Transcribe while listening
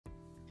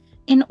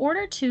In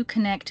order to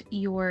connect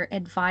your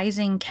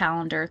advising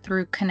calendar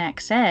through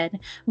ConexEd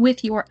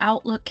with your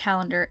Outlook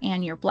calendar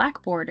and your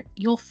Blackboard,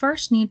 you'll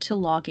first need to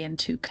log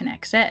into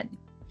ConexEd.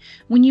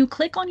 When you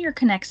click on your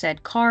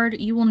ConexEd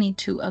card, you will need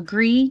to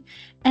agree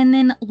and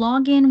then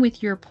log in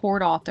with your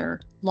port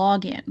author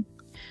login.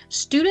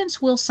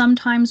 Students will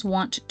sometimes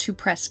want to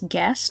press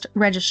guest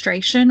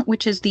registration,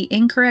 which is the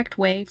incorrect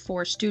way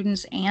for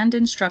students and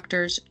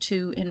instructors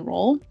to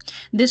enroll.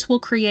 This will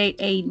create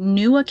a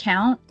new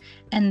account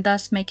and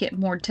thus make it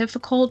more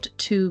difficult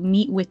to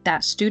meet with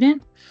that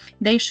student.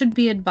 They should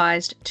be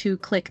advised to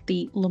click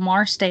the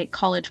Lamar State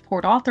College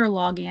Port Author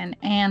login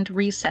and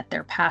reset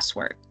their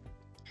password.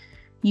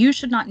 You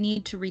should not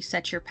need to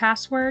reset your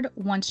password.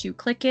 Once you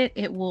click it,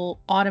 it will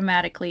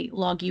automatically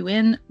log you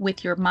in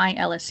with your My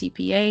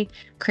LSCPA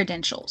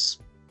credentials.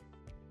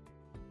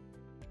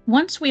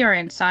 Once we are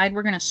inside,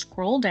 we're going to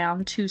scroll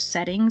down to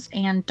Settings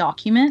and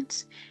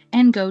Documents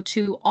and go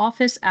to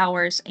Office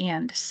Hours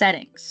and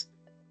Settings.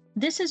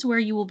 This is where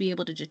you will be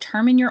able to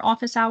determine your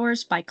office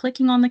hours by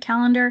clicking on the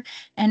calendar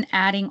and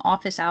adding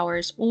office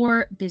hours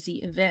or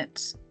busy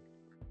events.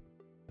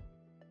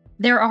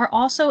 There are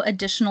also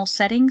additional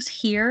settings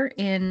here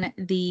in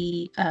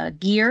the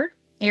gear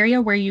area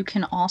where you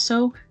can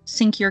also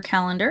sync your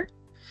calendar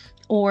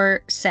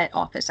or set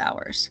office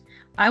hours.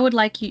 I would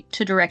like you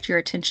to direct your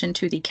attention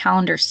to the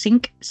calendar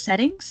sync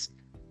settings.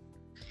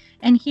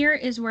 And here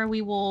is where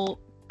we will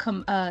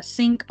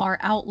sync our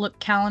Outlook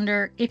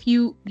calendar. If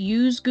you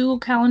use Google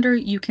Calendar,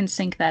 you can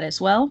sync that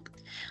as well.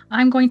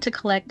 I'm going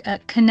to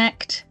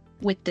connect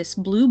with this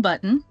blue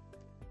button,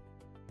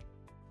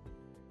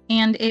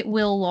 and it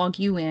will log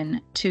you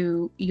in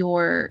to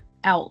your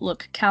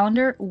Outlook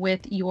calendar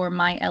with your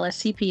My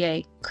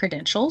LSCPA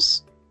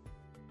credentials.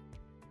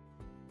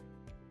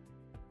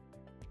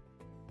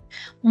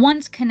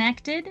 Once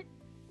connected,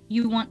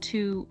 you want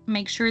to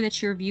make sure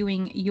that you're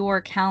viewing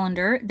your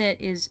calendar that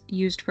is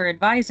used for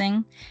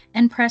advising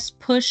and press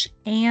push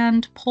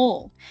and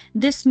pull.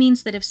 This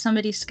means that if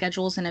somebody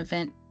schedules an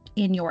event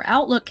in your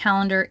Outlook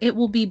calendar, it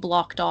will be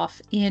blocked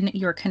off in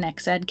your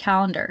ConexEd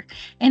calendar.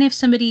 And if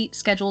somebody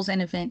schedules an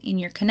event in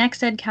your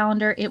ConexEd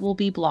calendar, it will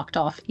be blocked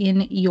off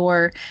in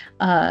your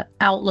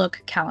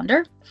Outlook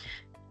calendar.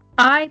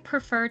 I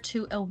prefer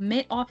to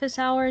omit office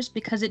hours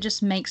because it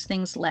just makes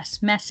things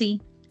less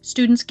messy.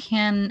 Students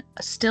can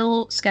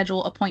still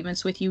schedule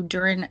appointments with you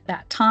during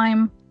that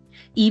time,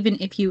 even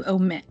if you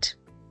omit.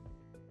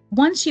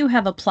 Once you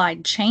have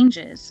applied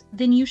changes,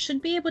 then you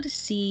should be able to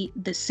see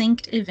the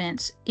synced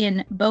events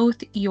in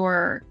both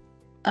your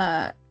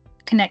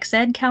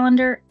ConexEd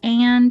calendar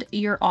and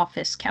your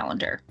office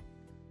calendar.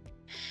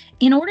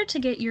 In order to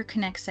get your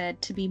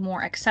ConexEd to be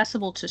more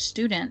accessible to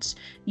students,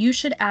 you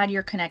should add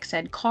your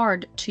ConexEd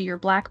card to your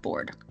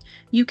Blackboard.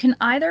 You can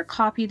either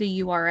copy the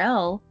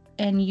URL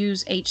and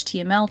use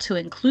HTML to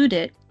include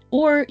it,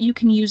 or you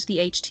can use the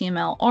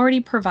HTML already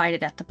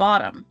provided at the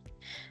bottom.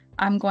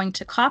 I'm going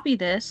to copy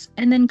this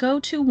and then go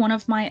to one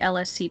of my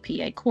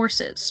LSCPA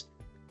courses.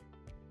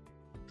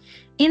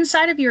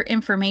 Inside of your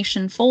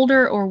information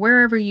folder or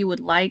wherever you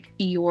would like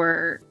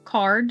your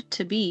card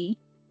to be,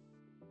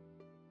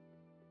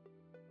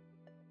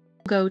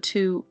 go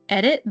to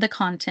Edit the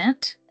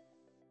Content,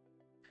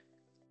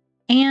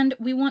 and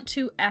we want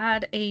to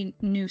add a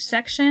new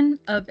section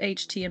of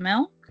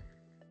HTML,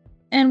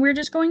 and we're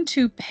just going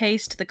to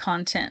paste the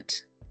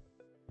content.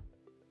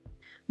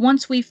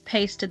 Once we've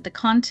pasted the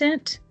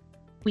content,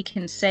 we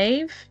can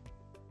save,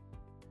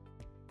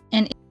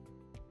 and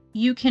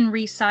you can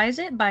resize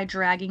it by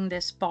dragging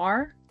this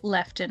bar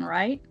left and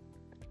right.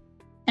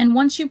 And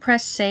once you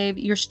press save,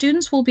 your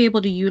students will be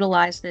able to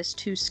utilize this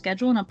to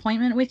schedule an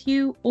appointment with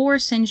you or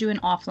send you an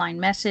offline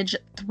message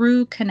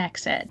through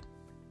ConexEd.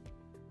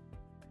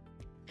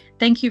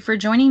 Thank you for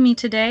joining me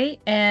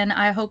today, and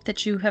I hope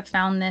that you have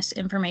found this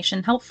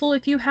information helpful.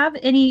 If you have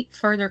any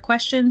further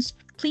questions,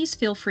 please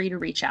feel free to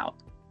reach out.